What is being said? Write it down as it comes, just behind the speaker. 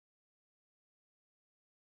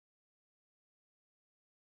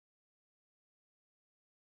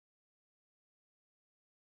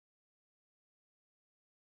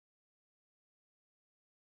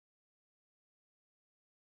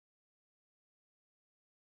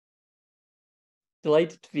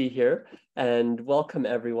Delighted to be here and welcome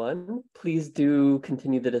everyone. Please do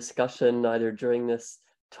continue the discussion either during this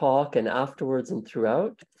talk and afterwards and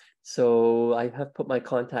throughout. So I have put my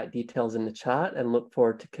contact details in the chat and look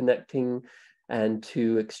forward to connecting and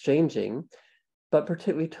to exchanging, but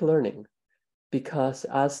particularly to learning, because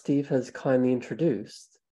as Steve has kindly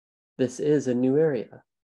introduced, this is a new area.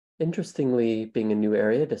 Interestingly, being a new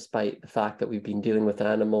area, despite the fact that we've been dealing with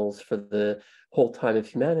animals for the whole time of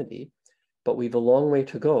humanity, but we've a long way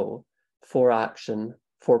to go for action,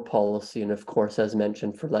 for policy, and of course, as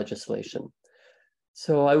mentioned, for legislation.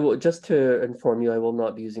 So I will, just to inform you, I will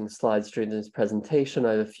not be using slides during this presentation.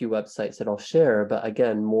 I have a few websites that I'll share, but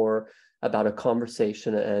again, more about a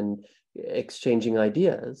conversation and exchanging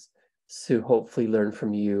ideas to hopefully learn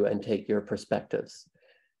from you and take your perspectives.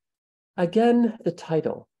 Again, the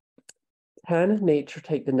title, Can Nature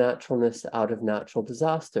Take the Naturalness Out of Natural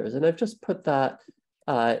Disasters? And I've just put that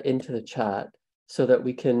into the chat so that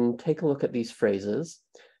we can take a look at these phrases,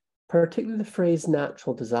 particularly the phrase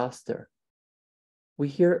natural disaster. We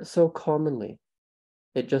hear it so commonly.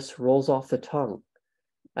 It just rolls off the tongue.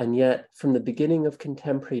 And yet, from the beginning of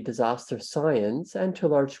contemporary disaster science and to a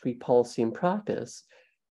large degree policy and practice,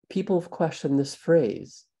 people have questioned this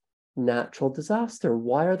phrase, natural disaster.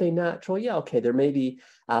 Why are they natural? Yeah, okay, there may be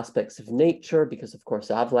aspects of nature because, of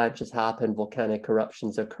course, avalanches happen, volcanic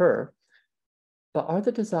eruptions occur. But are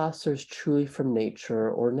the disasters truly from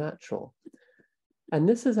nature or natural? And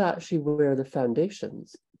this is actually where the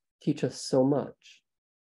foundations teach us so much.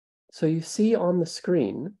 So you see on the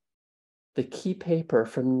screen the key paper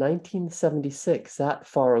from 1976, that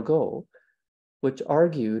far ago, which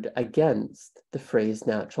argued against the phrase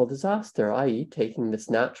natural disaster, i.e., taking this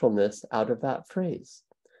naturalness out of that phrase.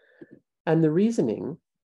 And the reasoning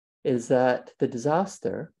is that the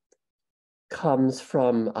disaster comes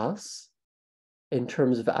from us in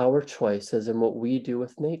terms of our choices and what we do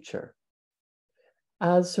with nature.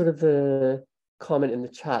 As sort of the comment in the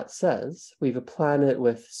chat says, we have a planet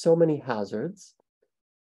with so many hazards,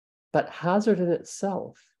 but hazard in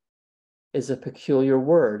itself is a peculiar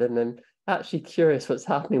word. And I'm actually curious what's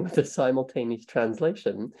happening with the simultaneous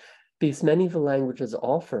translation, because many of the languages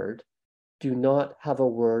offered do not have a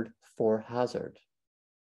word for hazard.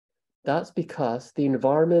 That's because the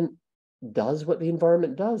environment does what the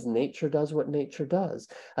environment does. Nature does what nature does.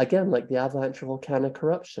 Again, like the avalanche or volcanic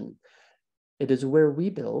eruption. It is where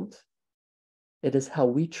we build. It is how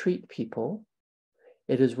we treat people.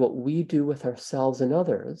 It is what we do with ourselves and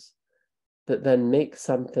others that then makes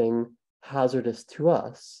something hazardous to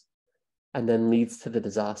us and then leads to the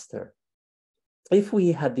disaster. If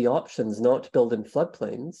we had the options not to build in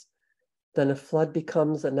floodplains, then a flood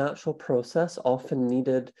becomes a natural process often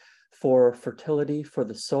needed for fertility, for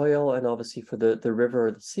the soil, and obviously for the river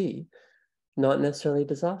or the sea, not necessarily a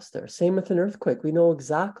disaster. Same with an earthquake. We know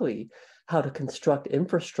exactly how to construct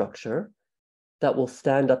infrastructure that will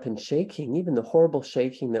stand up in shaking, even the horrible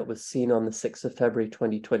shaking that was seen on the 6th of February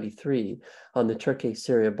 2023 on the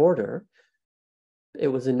Turkey-Syria border. It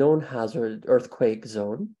was a known hazard earthquake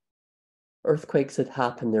zone. Earthquakes had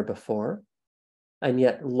happened there before, and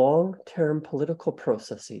yet long-term political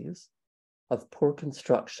processes of poor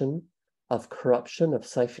construction, of corruption, of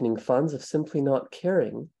siphoning funds, of simply not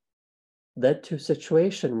caring, led to a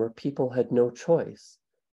situation where people had no choice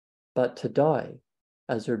but to die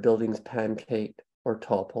as their buildings pancaked or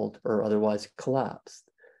toppled or otherwise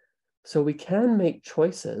collapsed. So we can make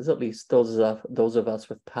choices, at least those of us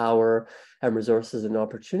with power and resources and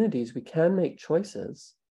opportunities, we can make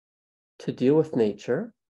choices to deal with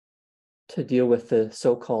nature, to deal with the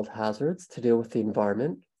so-called hazards, to deal with the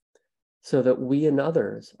environment, so that we and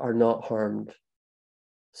others are not harmed,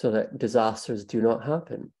 so that disasters do not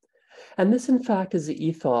happen. And this, in fact, is the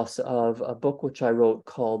ethos of a book which I wrote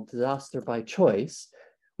called Disaster by Choice,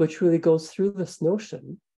 which really goes through this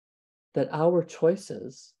notion that our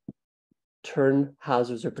choices turn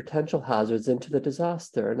hazards or potential hazards into the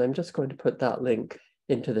disaster. And I'm just going to put that link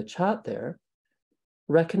into the chat there,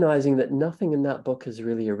 recognizing that nothing in that book is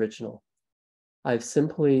really original. I've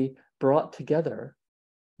simply brought together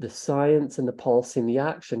the science and the policy and the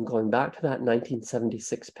action going back to that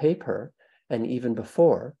 1976 paper and even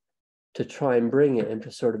before to try and bring it into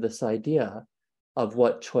sort of this idea of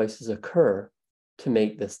what choices occur to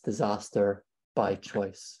make this disaster by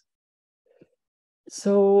choice.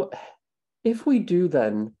 So if we do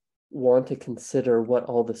then want to consider what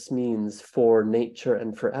all this means for nature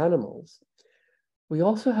and for animals, we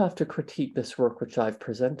also have to critique this work which I've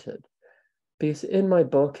presented. Because in my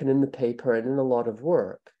book and in the paper and in a lot of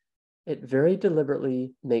work, it very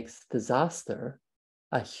deliberately makes disaster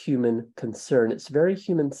a human concern. It's very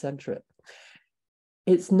human-centric.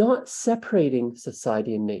 It's not separating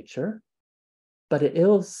society and nature, but it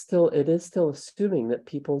is still assuming that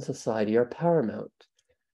people in society are paramount.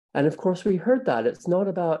 And of course, we heard that. It's not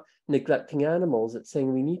about neglecting animals. It's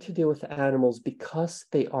saying we need to deal with animals because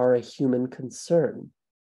they are a human concern.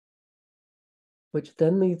 Which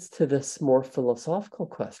then leads to this more philosophical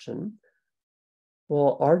question.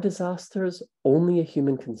 Well, are disasters only a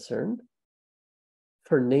human concern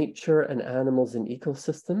for nature and animals and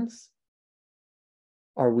ecosystems?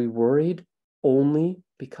 Are we worried only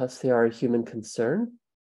because they are a human concern?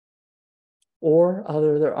 Or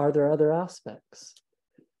are there other aspects?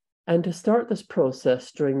 And to start this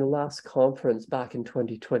process during the last conference back in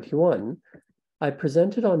 2021, I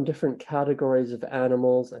presented on different categories of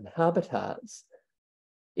animals and habitats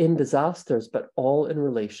in disasters, but all in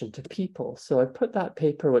relation to people. So I put that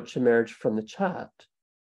paper which emerged from the chat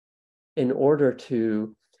in order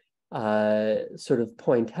to sort of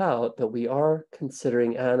point out that we are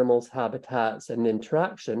considering animals, habitats, and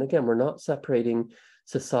interaction. Again, we're not separating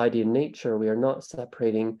society and nature. We are not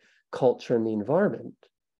separating culture and the environment,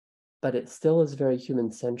 but it still is very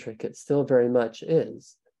human-centric. It still very much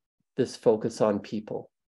is this focus on people.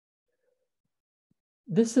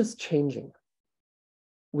 This is changing.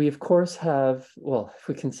 We, of course, have, well, if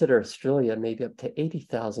we consider Australia, maybe up to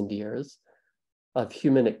 80,000 years of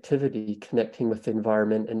human activity connecting with the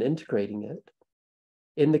environment and integrating it.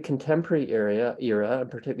 In the contemporary era,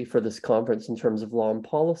 and particularly for this conference in terms of law and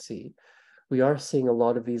policy, we are seeing a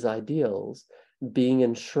lot of these ideals being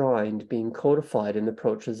enshrined, being codified in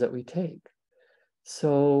approaches that we take.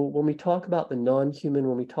 So when we talk about the non-human,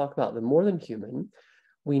 when we talk about the more than human,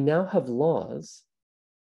 we now have laws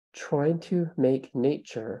trying to make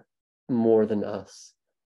nature more than us.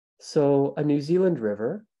 So a New Zealand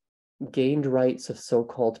river gained rights of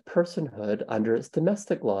so-called personhood under its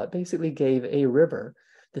domestic law. It basically gave a river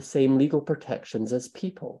the same legal protections as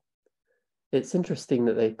people. It's interesting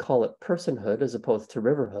that they call it personhood as opposed to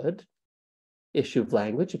riverhood. Issue of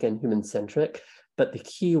language, again, human-centric, but the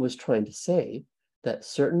key was trying to say that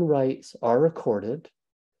certain rights are accorded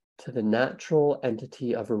to the natural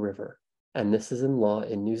entity of a river. And this is in law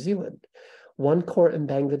in New Zealand. One court in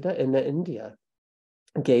Bangladesh, in India,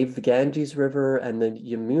 gave the Ganges River and the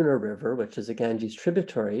Yamuna River, which is a Ganges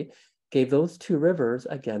tributary, gave those two rivers,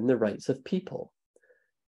 again, the rights of people.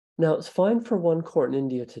 Now, it's fine for one court in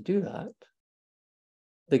India to do that.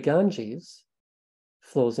 The Ganges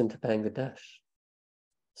flows into Bangladesh.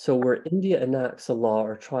 So where India enacts a law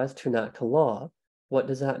or tries to enact a law, what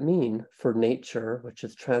does that mean for nature, which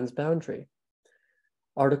is transboundary?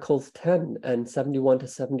 Articles 10 and 71 to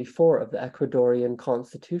 74 of the Ecuadorian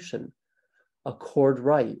Constitution accord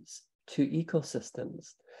rights to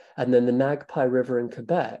ecosystems. And then the Magpie River in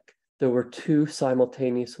Quebec, there were two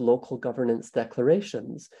simultaneous local governance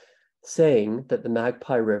declarations saying that the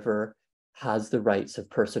Magpie River has the rights of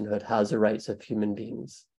personhood, has the rights of human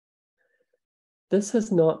beings. This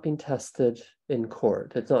has not been tested in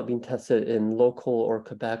court. It's not been tested in local or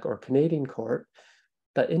Quebec or Canadian court.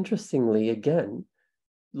 But interestingly, again,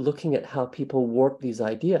 looking at how people warp these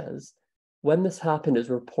ideas, when this happened, it was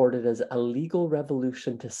reported as a legal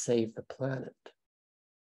revolution to save the planet.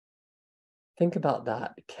 Think about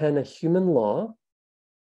that. Can a human law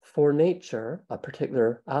for nature, a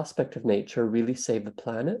particular aspect of nature, really save the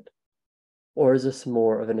planet? Or is this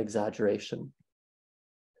more of an exaggeration?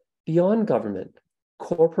 Beyond government,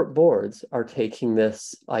 corporate boards are taking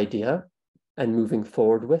this idea and moving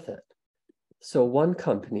forward with it. So one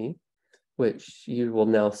company, which you will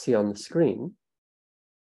now see on the screen,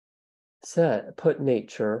 put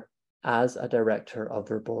nature as a director of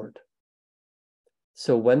their board.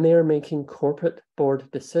 So when they are making corporate board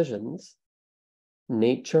decisions,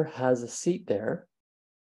 nature has a seat there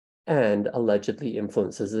and allegedly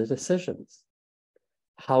influences the decisions.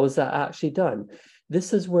 How is that actually done?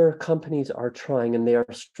 This is where companies are trying and they are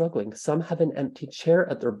struggling. Some have an empty chair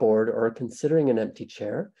at their board or are considering an empty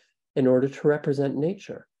chair in order to represent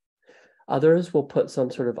nature. Others will put some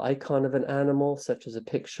sort of icon of an animal, such as a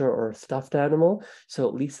picture or a stuffed animal, so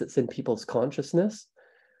at least it's in people's consciousness.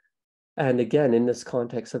 And again, in this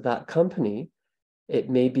context of that company, it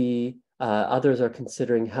may be others are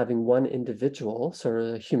considering having one individual, sort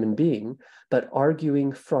of a human being, but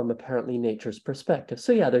arguing from apparently nature's perspective.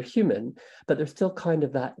 So yeah, they're human, but they're still kind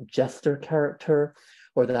of that jester character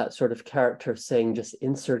or that sort of character saying, just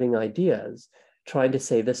inserting ideas, trying to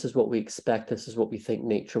say, this is what we expect, this is what we think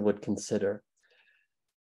nature would consider.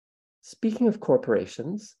 Speaking of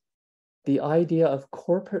corporations, the idea of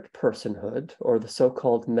corporate personhood, or the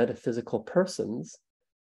so-called metaphysical persons,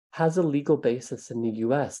 has a legal basis in the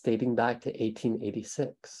US dating back to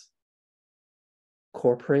 1886.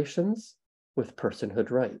 Corporations with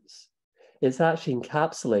personhood rights. It's actually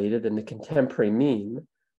encapsulated in the contemporary meme,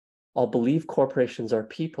 "I'll believe corporations are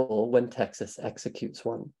people when Texas executes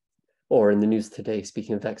one." Or in the news today,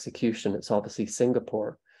 speaking of execution, it's obviously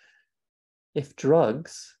Singapore. If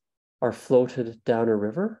drugs are floated down a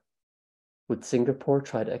river, would Singapore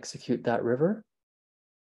try to execute that river?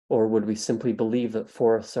 Or would we simply believe that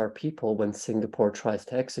forests are people when Singapore tries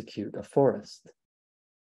to execute a forest?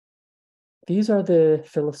 These are the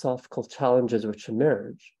philosophical challenges which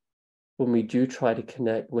emerge when we do try to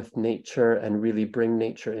connect with nature and really bring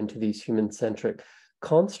nature into these human-centric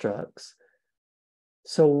constructs.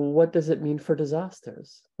 So what does it mean for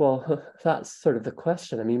disasters? Well, that's sort of the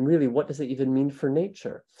question. I mean, really, what does it even mean for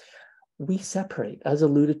nature? We separate, as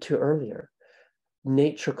alluded to earlier,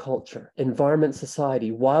 nature culture, environment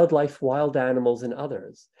society, wildlife, wild animals, and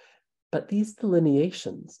others. But these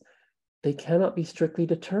delineations, they cannot be strictly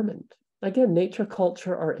determined. Again, nature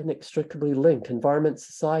culture are inextricably linked. Environment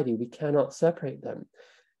society, we cannot separate them,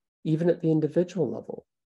 even at the individual level.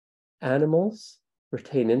 Animals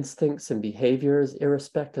retain instincts and behaviors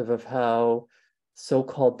irrespective of how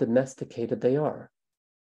so-called domesticated they are.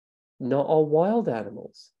 Not all wild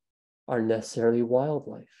animals are necessarily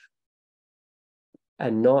wildlife.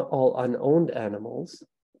 And not all unowned animals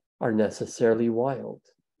are necessarily wild.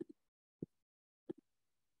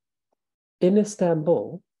 In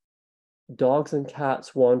Istanbul, dogs and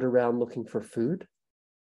cats wander around looking for food.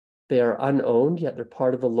 They are unowned, yet they're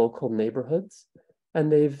part of the local neighborhoods,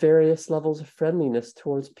 and they have various levels of friendliness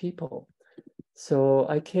towards people. So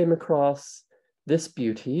I came across this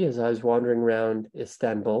beauty as I was wandering around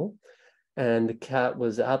Istanbul, and the cat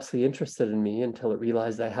was absolutely interested in me until it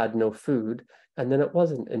realized I had no food, and then it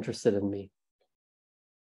wasn't interested in me.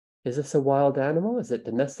 Is this a wild animal? Is it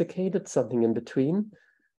domesticated? Something in between?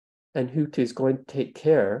 And who's going to take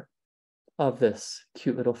care of this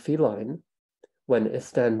cute little feline when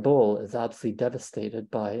Istanbul is absolutely devastated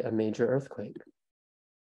by a major earthquake?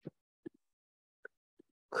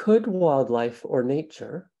 Could wildlife or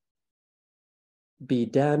nature be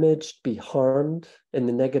damaged, be harmed in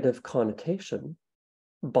the negative connotation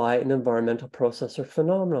by an environmental process or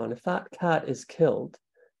phenomenon? If that cat is killed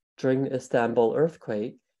during the Istanbul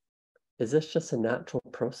earthquake, is this just a natural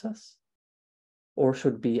process? Or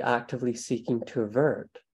should we be actively seeking to avert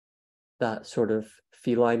that sort of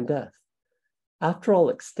feline death? After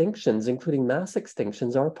all, extinctions, including mass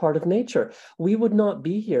extinctions, are part of nature. We would not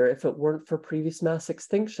be here if it weren't for previous mass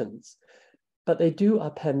extinctions. But they do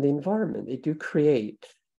upend the environment. They do create,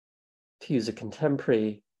 to use a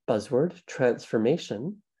contemporary buzzword,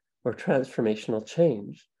 transformation or transformational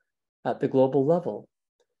change at the global level.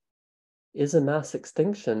 Is a mass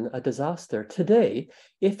extinction a disaster? Today,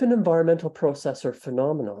 if an environmental process or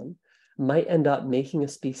phenomenon might end up making a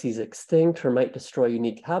species extinct or might destroy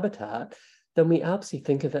unique habitat, then we absolutely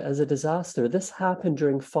think of it as a disaster. This happened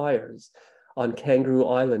during fires on Kangaroo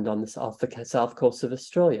Island on the south coast of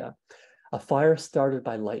Australia. A fire started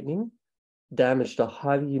by lightning damaged a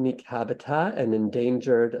highly unique habitat and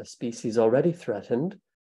endangered a species already threatened.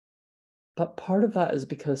 But part of that is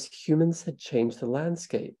because humans had changed the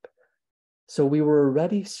landscape. So we were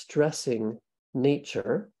already stressing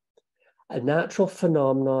nature, a natural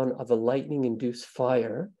phenomenon of a lightning-induced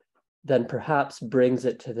fire, then perhaps brings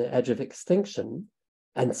it to the edge of extinction.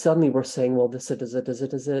 And suddenly we're saying, well, this is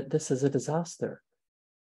a disaster.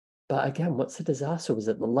 But again, what's a disaster? Was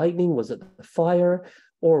it the lightning? Was it the fire?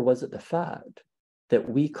 Or was it the fact that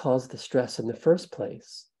we caused the stress in the first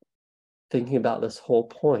place? Thinking about this whole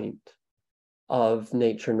point of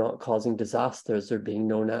nature not causing disasters, there being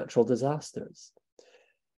no natural disasters.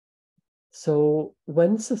 So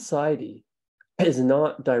when society is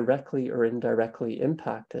not directly or indirectly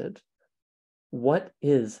impacted, what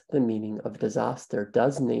is the meaning of disaster?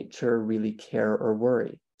 Does nature really care or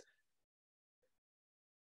worry?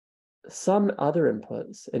 Some other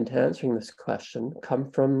inputs into answering this question come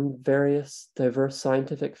from various diverse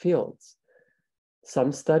scientific fields.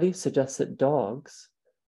 Some studies suggest that dogs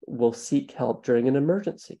will seek help during an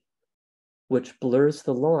emergency, which blurs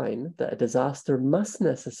the line that a disaster must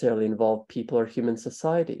necessarily involve people or human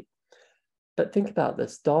society. But think about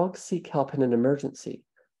this, dogs seek help in an emergency.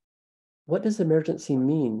 What does emergency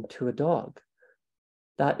mean to a dog?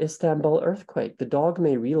 That Istanbul earthquake, the dog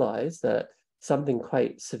may realize that something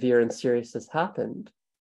quite severe and serious has happened.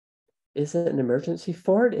 Is it an emergency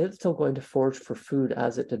for it? It's still going to forage for food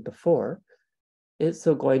as it did before. It's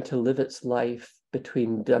still going to live its life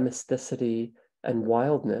between domesticity and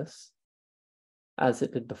wildness as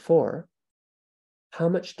it did before. How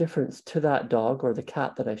much difference to that dog or the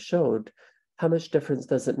cat that I showed, how much difference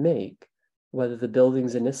does it make whether the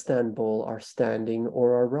buildings in Istanbul are standing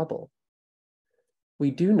or are rubble? we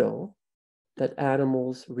do know that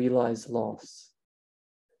animals realize loss.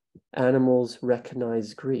 Animals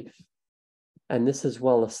recognize grief. And this is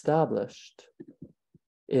well established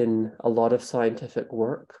in a lot of scientific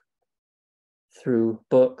work, through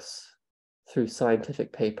books, through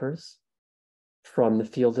scientific papers from the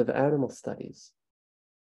field of animal studies.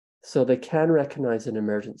 So they can recognize an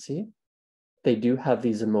emergency. They do have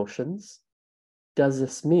these emotions. Does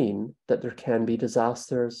this mean that there can be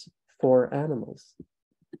disasters for animals,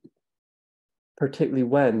 particularly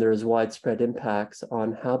when there is widespread impacts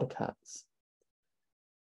on habitats?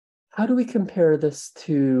 How do we compare this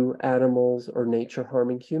to animals or nature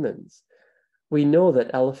harming humans? We know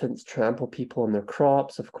that elephants trample people in their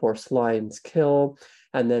crops, of course, lions kill,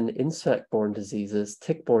 and then insect-borne diseases,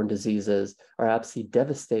 tick-borne diseases are absolutely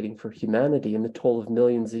devastating for humanity in the toll of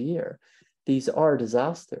millions a year. These are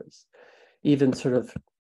disasters. Even sort of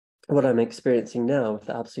what I'm experiencing now with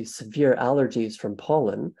absolutely severe allergies from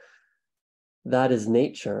pollen, that is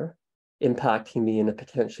nature impacting me in a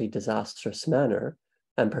potentially disastrous manner.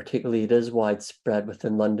 And particularly it is widespread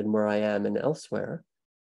within London where I am and elsewhere.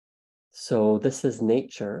 So this is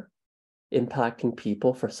nature impacting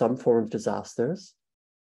people for some form of disasters.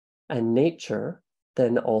 And nature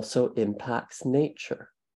then also impacts nature.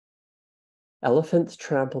 Elephants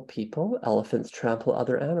trample people, elephants trample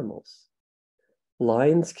other animals.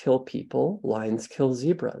 Lions kill people, lions kill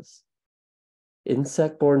zebras.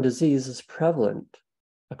 Insect-borne disease is prevalent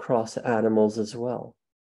across animals as well.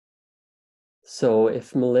 So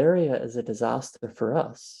if malaria is a disaster for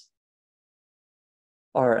us,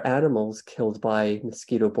 are animals killed by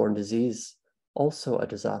mosquito-borne disease also a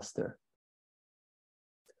disaster?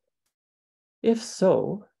 If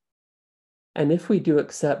so, and if we do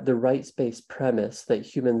accept the rights-based premise that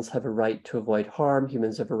humans have a right to avoid harm,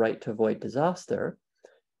 humans have a right to avoid disaster,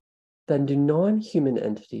 then do non-human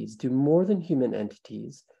entities, do more than human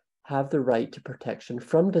entities, have the right to protection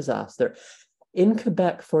from disaster? In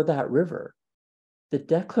Quebec, for that river, the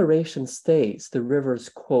declaration states the river's,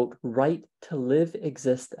 quote, right to live,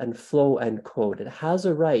 exist, and flow, end quote. It has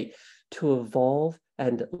a right to evolve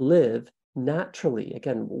and live naturally,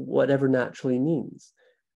 again, whatever naturally means.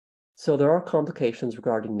 So there are complications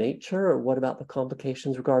regarding nature, or what about the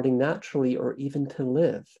complications regarding naturally or even to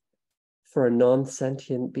live for a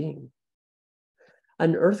non-sentient being?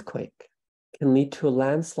 An earthquake can lead to a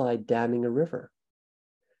landslide damming a river.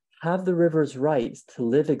 Have the river's rights to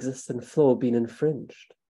live, exist, and flow been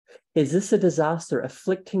infringed? Is this a disaster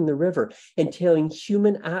afflicting the river, entailing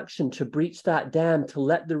human action to breach that dam to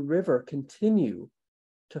let the river continue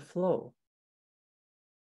to flow?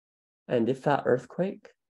 And if that earthquake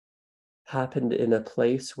happened in a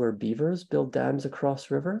place where beavers build dams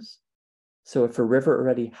across rivers, so if a river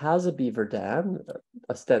already has a beaver dam,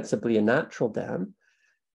 ostensibly a natural dam,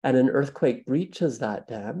 and an earthquake breaches that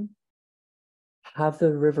dam, have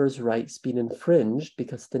the river's rights been infringed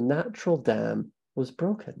because the natural dam was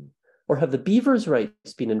broken? Or have the beaver's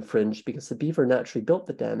rights been infringed because the beaver naturally built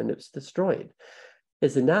the dam and it was destroyed?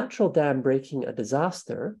 Is the natural dam breaking a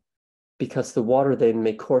disaster because the water then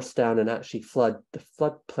may course down and actually flood the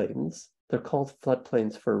floodplains? They're called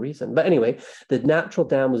floodplains for a reason. But anyway, the natural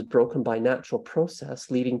dam was broken by natural process,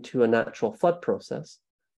 leading to a natural flood process.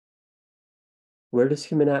 Where does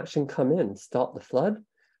human action come in? Stop the flood?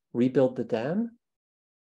 Rebuild the dam?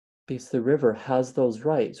 Because the river has those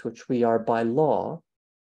rights which we are by law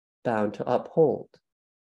bound to uphold.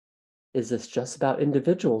 Is this just about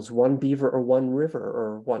individuals, one beaver or one river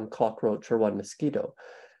or one cockroach or one mosquito?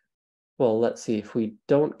 Well, let's see, if we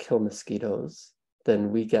don't kill mosquitoes,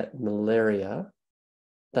 then we get malaria.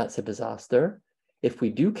 That's a disaster. If we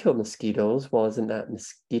do kill mosquitoes, well, isn't that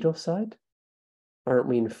mosquiticide? Aren't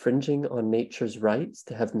we infringing on nature's rights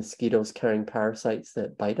to have mosquitoes carrying parasites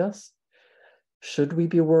that bite us? Should we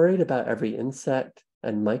be worried about every insect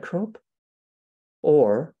and microbe?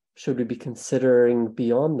 Or should we be considering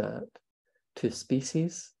beyond that to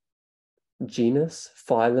species, genus,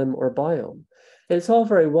 phylum, or biome? It's all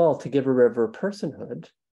very well to give a river personhood.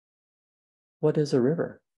 What is a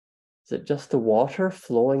river? Is it just the water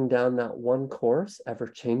flowing down that one course,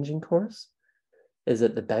 ever-changing course? Is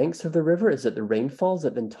it the banks of the river? Is it the rainfalls? Is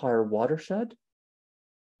it the entire watershed?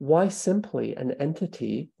 Why simply an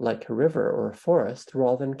entity like a river or a forest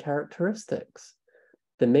rather than characteristics?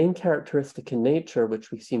 The main characteristic in nature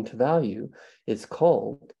which we seem to value is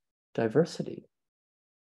called diversity.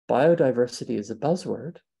 Biodiversity is a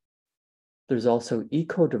buzzword. There's also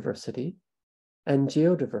ecodiversity and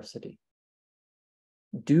geodiversity.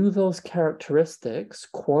 Do those characteristics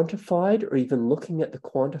quantified, or even looking at the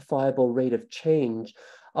quantifiable rate of change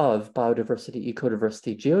of biodiversity,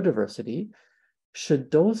 ecodiversity, geodiversity,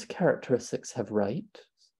 should those characteristics have rights?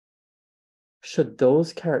 Should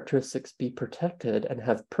those characteristics be protected and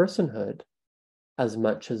have personhood as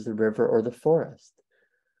much as the river or the forest?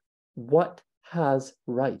 What has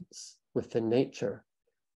rights within nature?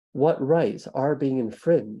 What rights are being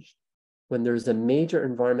infringed when there's a major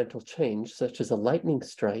environmental change, such as a lightning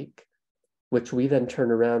strike, which we then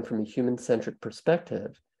turn around from a human-centric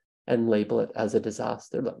perspective and label it as a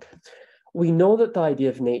disaster? Look, we know that the idea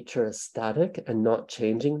of nature is static and not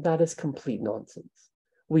changing. That is complete nonsense.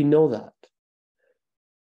 We know that.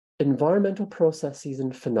 Environmental processes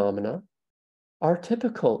and phenomena are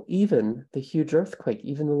typical, even the huge earthquake,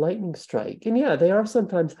 even the lightning strike. And yeah, they are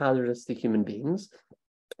sometimes hazardous to human beings.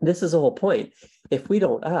 This is the whole point. If we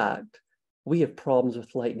don't act, we have problems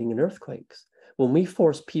with lightning and earthquakes. When we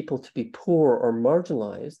force people to be poor or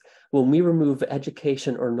marginalized, when we remove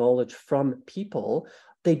education or knowledge from people,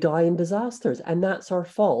 they die in disasters, and that's our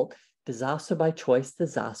fault. Disaster by choice,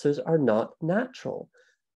 disasters are not natural.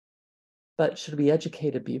 But should we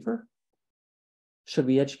educate a beaver? Should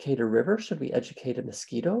we educate a river? Should we educate a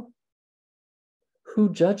mosquito?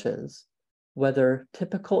 Who judges whether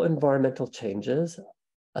typical environmental changes,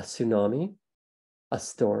 a tsunami, a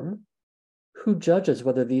storm, who judges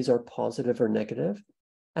whether these are positive or negative,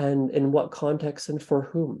 and in what context and for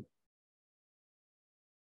whom?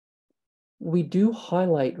 We do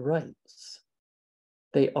highlight rights.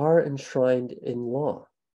 They are enshrined in law.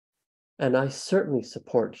 And I certainly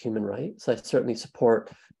support human rights. I certainly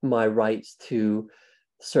support my rights to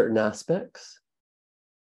certain aspects,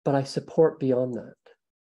 but I support beyond that.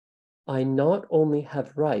 I not only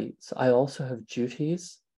have rights, I also have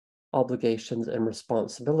duties, obligations, and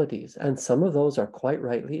responsibilities, and some of those are quite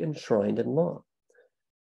rightly enshrined in law.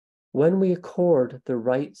 When we accord the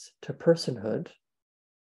rights to personhood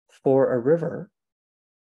for a river,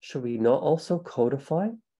 should we not also codify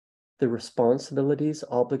the responsibilities,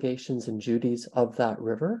 obligations, and duties of that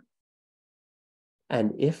river?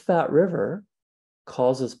 And if that river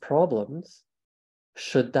causes problems,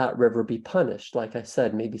 should that river be punished? Like I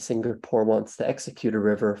said, maybe Singapore wants to execute a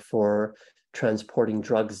river for transporting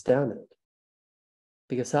drugs down it.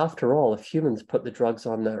 Because after all, if humans put the drugs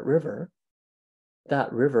on that river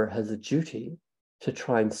has a duty to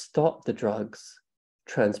try and stop the drugs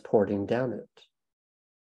transporting down it.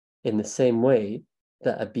 In the same way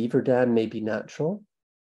that a beaver dam may be natural,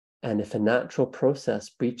 and if a natural process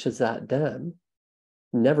breaches that dam,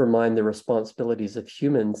 never mind the responsibilities of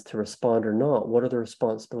humans to respond or not, what are the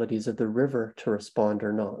responsibilities of the river to respond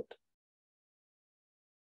or not?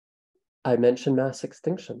 I mentioned mass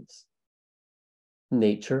extinctions.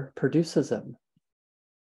 Nature produces them.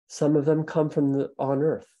 Some of them come from on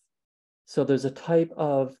Earth. So there's a type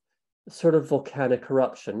of sort of volcanic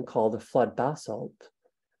eruption called a flood basalt,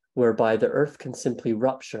 whereby the Earth can simply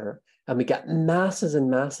rupture and we get masses and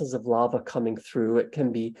masses of lava coming through. It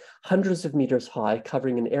can be hundreds of meters high,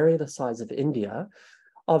 covering an area the size of India,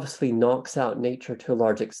 obviously knocks out nature to a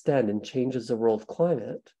large extent and changes the world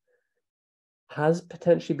climate, has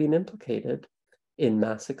potentially been implicated in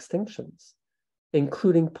mass extinctions,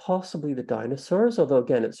 including possibly the dinosaurs, although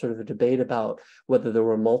again, it's sort of a debate about whether there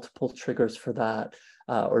were multiple triggers for that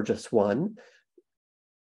or just one.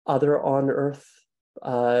 Other on-Earth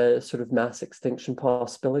sort of mass extinction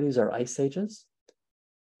possibilities are ice ages,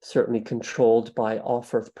 certainly controlled by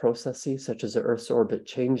off-Earth processes such as the Earth's orbit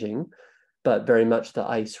changing, but very much the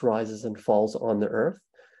ice rises and falls on the Earth.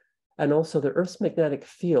 And also the Earth's magnetic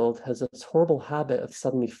field has this horrible habit of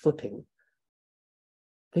suddenly flipping.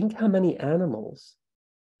 Think how many animals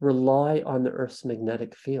rely on the Earth's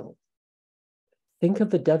magnetic field. Think of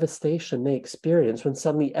the devastation they experience when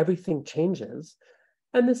suddenly everything changes.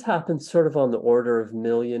 And this happens sort of on the order of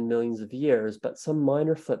millions of years, but some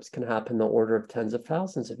minor flips can happen the order of tens of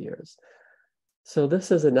thousands of years. So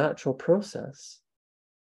this is a natural process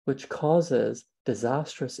which causes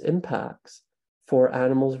disastrous impacts for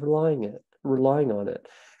animals relying on it.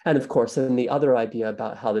 And of course, then the other idea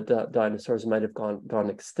about how the dinosaurs might have gone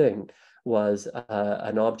extinct was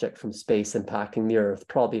an object from space impacting the Earth,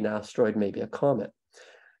 probably an asteroid, maybe a comet.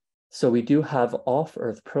 So we do have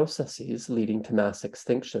off-Earth processes leading to mass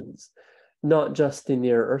extinctions, not just the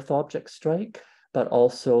near-Earth object strike, but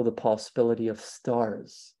also the possibility of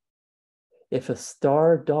stars. If a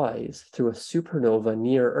star dies through a supernova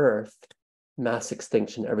near Earth, mass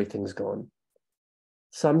extinction, everything's gone.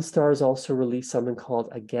 Some stars also release something called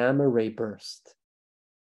a gamma ray burst.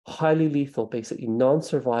 Highly lethal, basically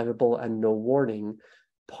non-survivable and no warning,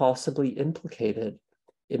 possibly implicated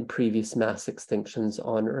in previous mass extinctions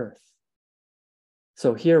on Earth.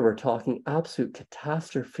 So here we're talking absolute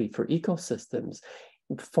catastrophe for ecosystems.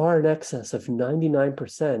 far in excess of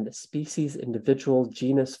 99% species, individual,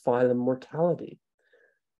 genus, phylum mortality.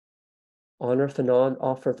 On Earth and on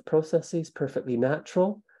off-Earth processes, perfectly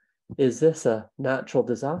natural. Is this a natural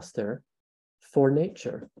disaster for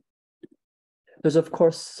nature? There's, of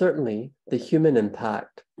course, certainly the human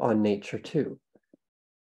impact on nature too,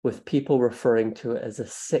 with people referring to it as a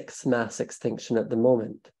sixth mass extinction at the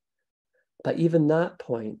moment. But even that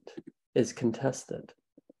point is contested.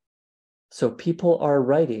 So people are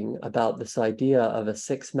writing about this idea of a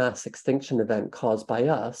sixth mass extinction event caused by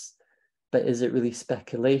us, but is it really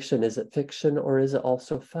speculation? Is it fiction? Or is it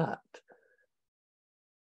also fact?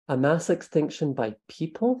 A mass extinction by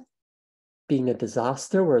people being a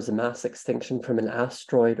disaster, whereas a mass extinction from an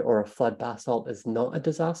asteroid or a flood basalt is not a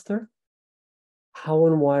disaster? How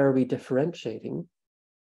and why are we differentiating?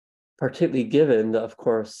 Particularly given that, of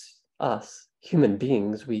course, us, human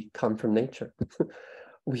beings, we come from nature.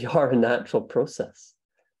 We are a natural process.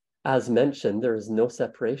 As mentioned, there is no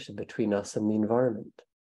separation between us and the environment.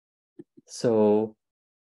 So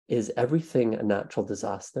is everything a natural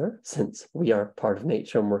disaster since we are part of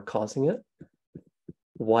nature and we're causing it?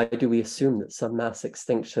 Why do we assume that some mass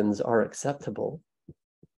extinctions are acceptable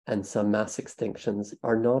and some mass extinctions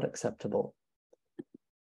are not acceptable?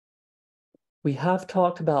 We have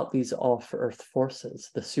talked about these off-Earth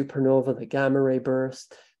forces, the supernova, the gamma ray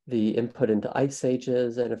burst, the input into ice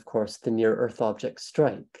ages, and of course, the near-Earth object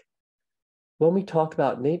strike. When we talk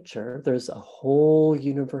about nature, there's a whole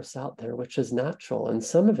universe out there which is natural, and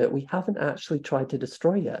some of it we haven't actually tried to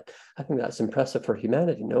destroy yet. I think that's impressive for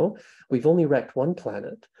humanity, no? We've only wrecked one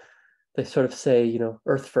planet. They sort of say, you know,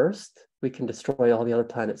 Earth first, we can destroy all the other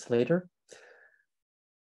planets later.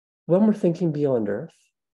 When we're thinking beyond Earth,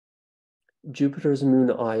 Jupiter's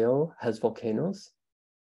moon Io has volcanoes.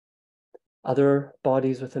 Other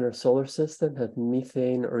bodies within our solar system have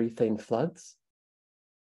methane or ethane floods.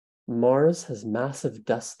 Mars has massive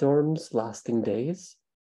dust storms lasting days.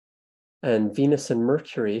 And Venus and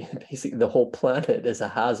Mercury, basically the whole planet is a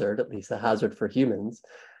hazard, at least a hazard for humans,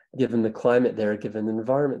 given the climate there, given the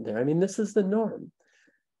environment there. I mean, this is the norm.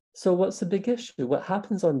 So what's the big issue? What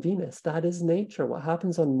happens on Venus? That is nature. What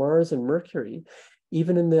happens on Mars and Mercury,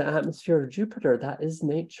 even in the atmosphere of Jupiter, that is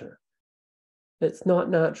nature. It's not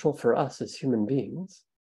natural for us as human beings.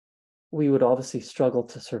 We would obviously struggle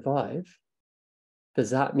to survive. Does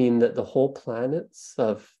that mean that the whole planets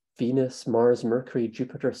of Venus, Mars, Mercury,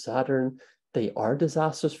 Jupiter, Saturn, they are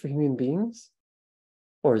disasters for human beings?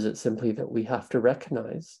 Or is it simply that we have to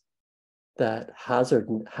recognize that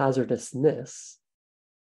hazardousness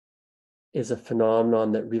is a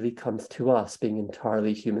phenomenon that really comes to us being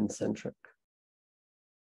entirely human-centric?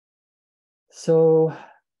 So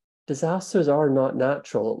disasters are not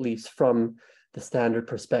natural, at least from the standard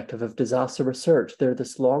perspective of disaster research. They're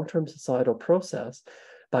this long-term societal process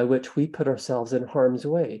by which we put ourselves in harm's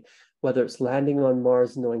way, whether it's landing on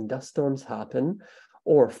Mars knowing dust storms happen,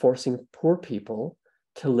 or forcing poor people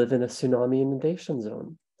to live in a tsunami inundation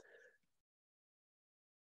zone.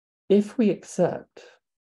 If we accept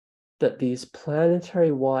that these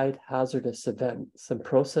planetary-wide hazardous events and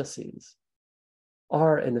processes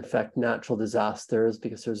are in effect natural disasters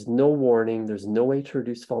because there's no warning, there's no way to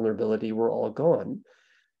reduce vulnerability, we're all gone.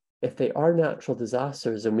 If they are natural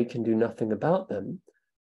disasters and we can do nothing about them,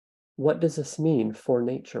 what does this mean for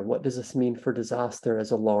nature? What does this mean for disaster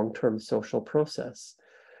as a long-term social process?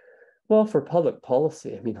 Well, for public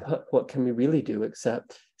policy, I mean, what can we really do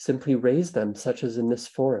except simply raise them, such as in this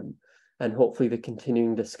forum, and hopefully the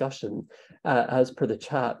continuing discussion. As per the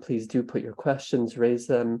chat, please do put your questions, raise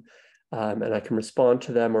them, and I can respond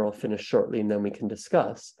to them, or I'll finish shortly and then we can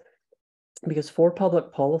discuss. Because for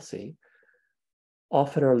public policy,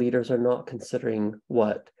 often our leaders are not considering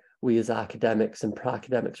what we as academics and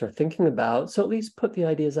pra-academics are thinking about, so at least put the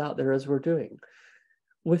ideas out there as we're doing.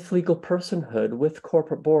 With legal personhood, with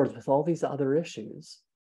corporate boards, with all these other issues,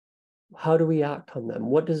 how do we act on them?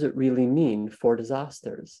 What does it really mean for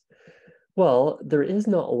disasters? Well, there is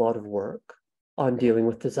not a lot of work on dealing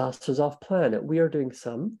with disasters off planet. We are doing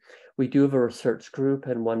some. We do have a research group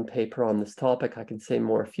and one paper on this topic, I can say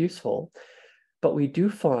more if useful, but we do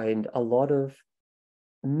find a lot of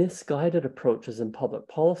misguided approaches in public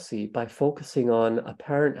policy by focusing on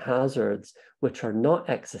apparent hazards which are not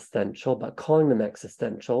existential, but calling them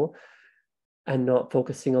existential, and not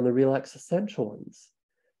focusing on the real existential ones.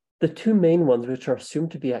 The two main ones which are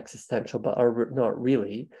assumed to be existential but are not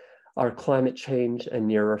really are climate change and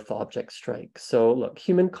near-Earth object strike. So look,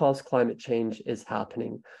 human-caused climate change is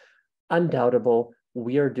happening. Undoubtable,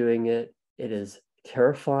 we are doing it. It is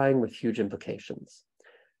terrifying with huge implications.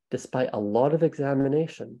 Despite a lot of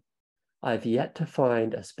examination, I've yet to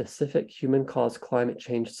find a specific human-caused climate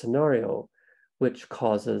change scenario which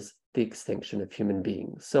causes the extinction of human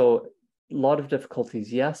beings. So a lot of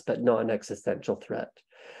difficulties, yes, but not an existential threat.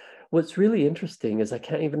 What's really interesting is I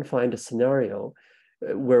can't even find a scenario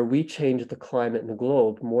where we change the climate in the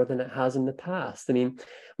globe more than it has in the past. I mean,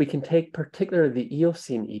 we can take particularly the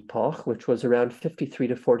Eocene epoch, which was around 53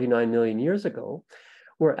 to 49 million years ago,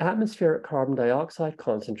 where atmospheric carbon dioxide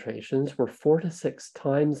concentrations were 4 to 6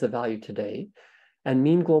 times the value today, and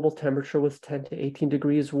mean global temperature was 10 to 18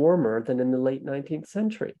 degrees warmer than in the late 19th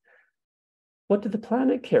century. What did the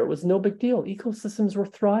planet care? It was no big deal. Ecosystems were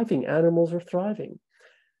thriving, animals were thriving.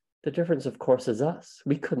 The difference, of course, is us.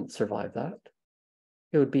 We couldn't survive that.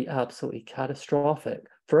 It would be absolutely catastrophic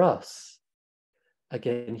for us.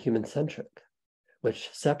 Again, human-centric, which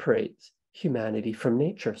separates humanity from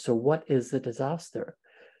nature. So what is the disaster?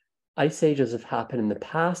 Ice ages have happened in the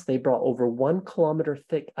past. They brought over 1 kilometer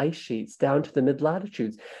thick ice sheets down to the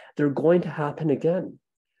mid-latitudes. They're going to happen again.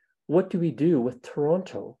 What do we do with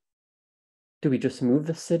Toronto? Do we just move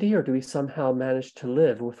the city, or do we somehow manage to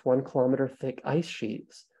live with 1 kilometer thick ice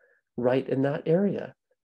sheets right in that area?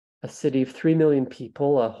 A city of 3 million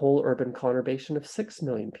people, a whole urban conurbation of 6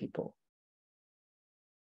 million people.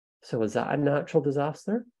 So is that a natural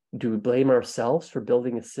disaster? Do we blame ourselves for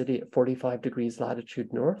building a city at 45 degrees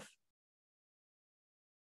latitude north?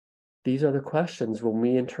 These are the questions when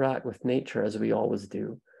we interact with nature, as we always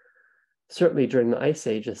do. Certainly during the Ice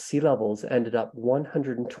Age, sea levels ended up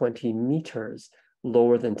 120 meters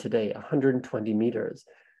lower than today, 120 meters.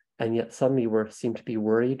 And yet suddenly we seem to be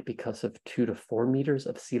worried because of 2 to 4 meters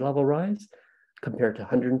of sea level rise compared to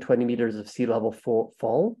 120 meters of sea level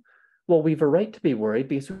fall. Well, we've a right to be worried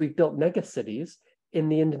because we've built megacities in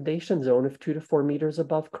the inundation zone of 2 to 4 meters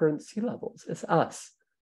above current sea levels. It's us.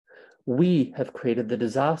 We have created the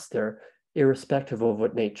disaster irrespective of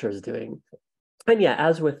what nature is doing. And yeah,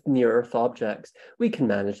 as with near-Earth objects, we can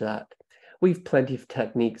manage that. We've plenty of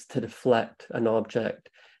techniques to deflect an object,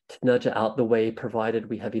 to nudge it out the way, provided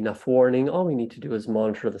we have enough warning. All we need to do is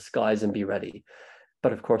monitor the skies and be ready.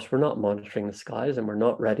 But of course, we're not monitoring the skies and we're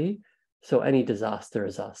not ready. So any disaster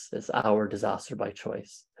is us. It's our disaster by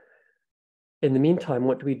choice. In the meantime,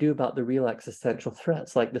 what do we do about the real existential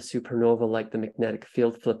threats, like the supernova, like the magnetic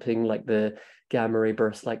field flipping, like the gamma ray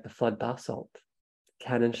burst, like the flood basalt?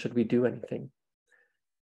 Can and should we do anything?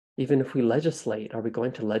 Even if we legislate, are we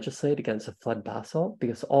going to legislate against a flood basalt?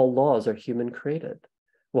 Because all laws are human created.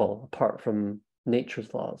 Well, apart from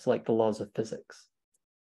nature's laws, like the laws of physics.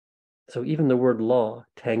 So even the word law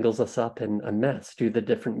tangles us up in a mess due to the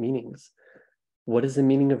different meanings. What is the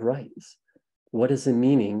meaning of rights? What is the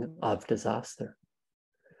meaning of disaster?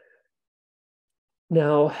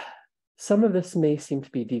 Now, some of this may seem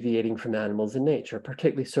to be deviating from animals in nature,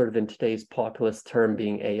 particularly sort of in today's populist term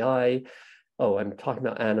being AI. Oh, I'm talking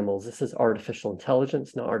about animals. This is artificial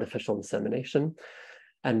intelligence, not artificial insemination.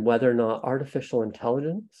 And whether or not artificial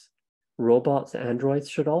intelligence, robots, androids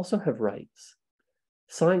should also have rights.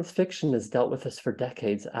 Science fiction has dealt with this for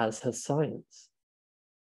decades, as has science.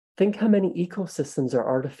 Think how many ecosystems are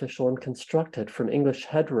artificial and constructed, from English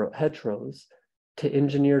hedgerows to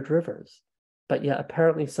engineered rivers. But yet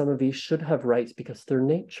apparently some of these should have rights because they're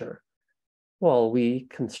nature. While we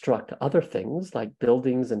construct other things like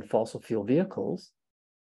buildings and fossil fuel vehicles,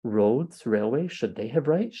 roads, railways, should they have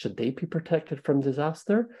rights? Should they be protected from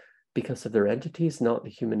disaster because of their entities, not the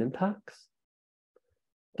human impacts?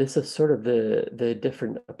 This is sort of the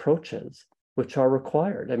different approaches which are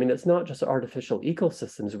required. I mean, it's not just artificial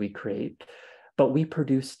ecosystems we create, but we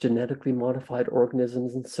produce genetically modified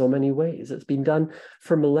organisms in so many ways. It's been done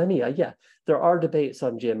for millennia. Yeah, there are debates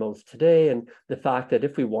on GMOs today, and the fact that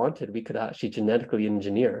if we wanted, we could actually genetically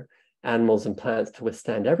engineer animals and plants to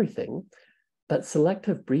withstand everything. But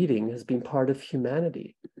selective breeding has been part of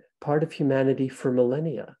humanity for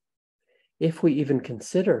millennia. If we even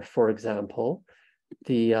consider, for example,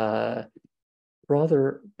 the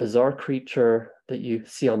rather bizarre creature that you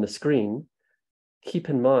see on the screen, keep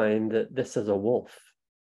in mind that this is a wolf,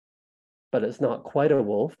 but it's not quite a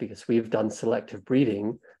wolf because we've done selective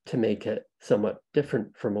breeding to make it somewhat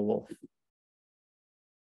different from a wolf.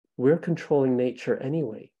 We're controlling nature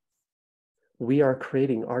anyway. We are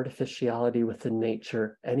creating artificiality within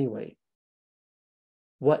nature anyway.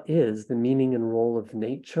 What is the meaning and role of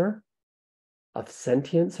nature, of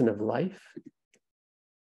sentience, and of life?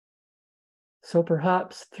 So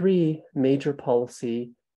perhaps 3 major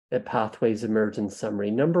policy pathways emerge in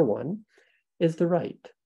summary. Number 1 is the right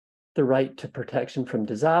to protection from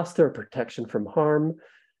disaster, protection from harm.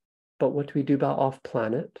 But what do we do about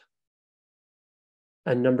off-planet?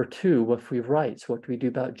 And number 2, if we have rights, what do we do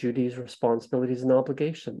about duties, responsibilities, and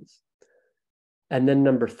obligations? And then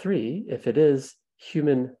number 3, if it is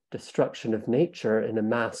human destruction of nature in a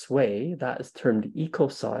mass way, that is termed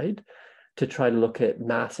ecocide, to try to look at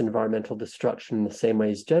mass environmental destruction in the same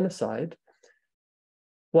way as genocide.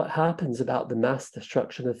 What happens about the mass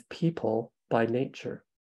destruction of people by nature?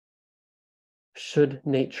 Should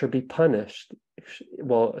nature be punished?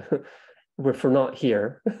 Well, if we're not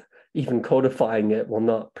here, even codifying it will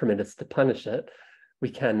not permit us to punish it. We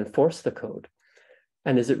can enforce the code.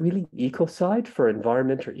 And is it really ecocide for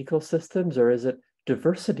environment or ecosystems, or is it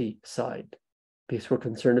diversity side? Because we're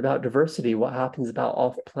concerned about diversity. What happens about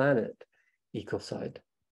off-planet ecocide?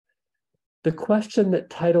 The question that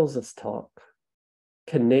titles this talk,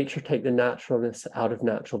 can nature take the naturalness out of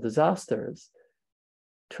natural disasters,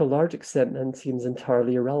 to a large extent then seems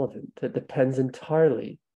entirely irrelevant. It depends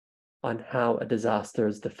entirely on how a disaster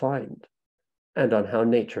is defined, and on how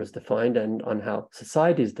nature is defined, and on how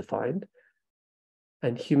society is defined.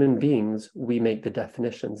 And human beings, we make the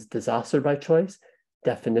definitions. Disaster by choice,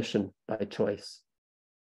 definition by choice.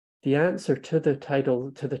 The answer to the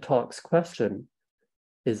title, to the talk's question,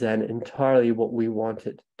 is then entirely what we want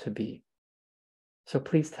it to be. So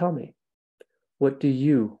please tell me, what do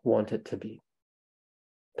you want it to be?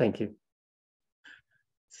 Thank you.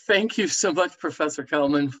 Thank you so much, Professor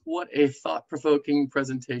Kelman. What a thought-provoking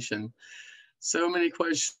presentation. So many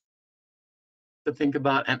questions to think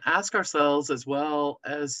about and ask ourselves, as well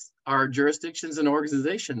as our jurisdictions and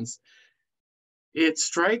organizations. It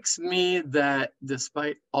strikes me that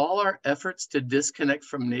despite all our efforts to disconnect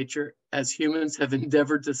from nature as humans have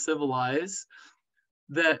endeavored to civilize,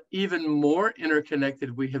 that even more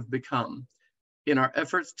interconnected we have become in our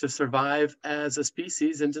efforts to survive as a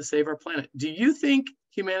species and to save our planet. Do you think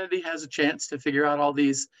humanity has a chance to figure out all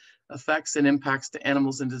these effects and impacts to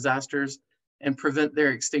animals and disasters and prevent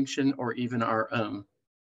their extinction or even our own?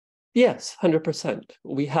 Yes, 100%.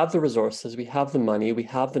 We have the resources, we have the money, we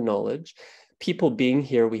have the knowledge. People being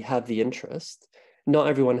here, we have the interest. Not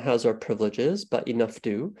everyone has our privileges, but enough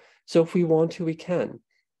do. So if we want to, we can.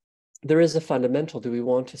 There is a fundamental, do we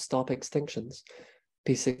want to stop extinctions?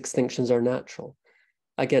 Because extinctions are natural.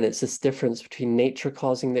 Again, it's this difference between nature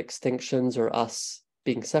causing the extinctions or us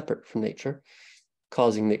being separate from nature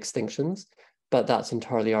causing the extinctions, but that's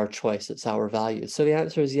entirely our choice. It's our values. So the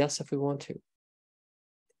answer is yes, if we want to.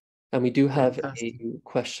 And we do have a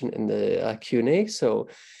question in the Q&A. So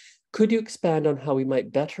could you expand on how we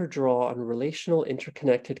might better draw on relational,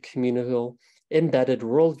 interconnected, communal, embedded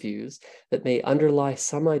worldviews that may underlie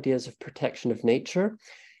some ideas of protection of nature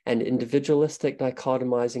and individualistic,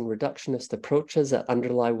 dichotomizing, reductionist approaches that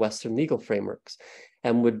underlie Western legal frameworks?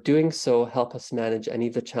 And would doing so help us manage any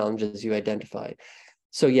of the challenges you identify?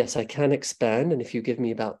 So yes, I can expand, and if you give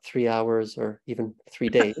me about 3 hours or even 3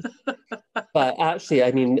 days. But actually,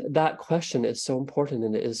 I mean, that question is so important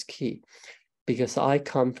and it is key, because I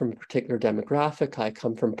come from a particular demographic, I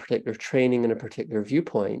come from particular training and a particular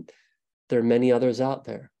viewpoint. There are many others out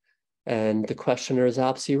there. And the questioner is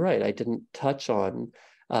absolutely right. I didn't touch on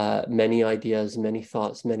many ideas, many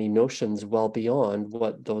thoughts, many notions well beyond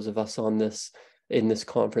what those of us on this in this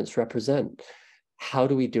conference represent. How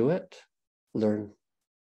do we do it? Learn,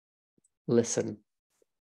 listen,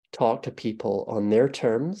 talk to people on their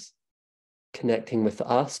terms, connecting with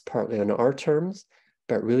us partly on our terms,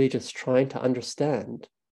 but really just trying to understand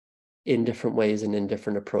in different ways and in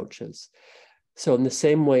different approaches. So in the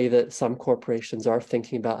same way that some corporations are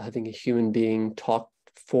thinking about having a human being talk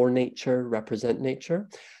for nature, represent nature,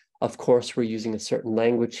 of course, we're using a certain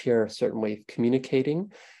language here, a certain way of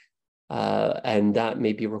communicating, and that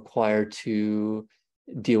may be required to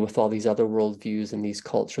deal with all these other worldviews and these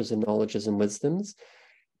cultures and knowledges and wisdoms,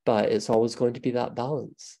 but it's always going to be that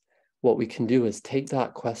balance. What we can do is take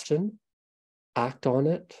that question, act on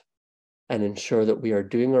it, and ensure that we are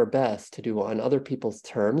doing our best to do it on other people's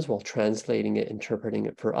terms while translating it, interpreting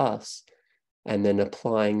it for us, and then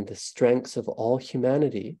applying the strengths of all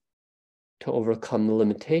humanity to overcome the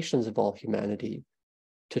limitations of all humanity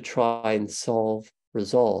to try and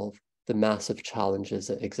resolve the massive challenges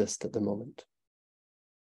that exist at the moment.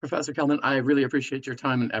 Professor Kelman, I really appreciate your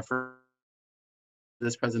time and effort for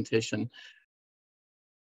this presentation.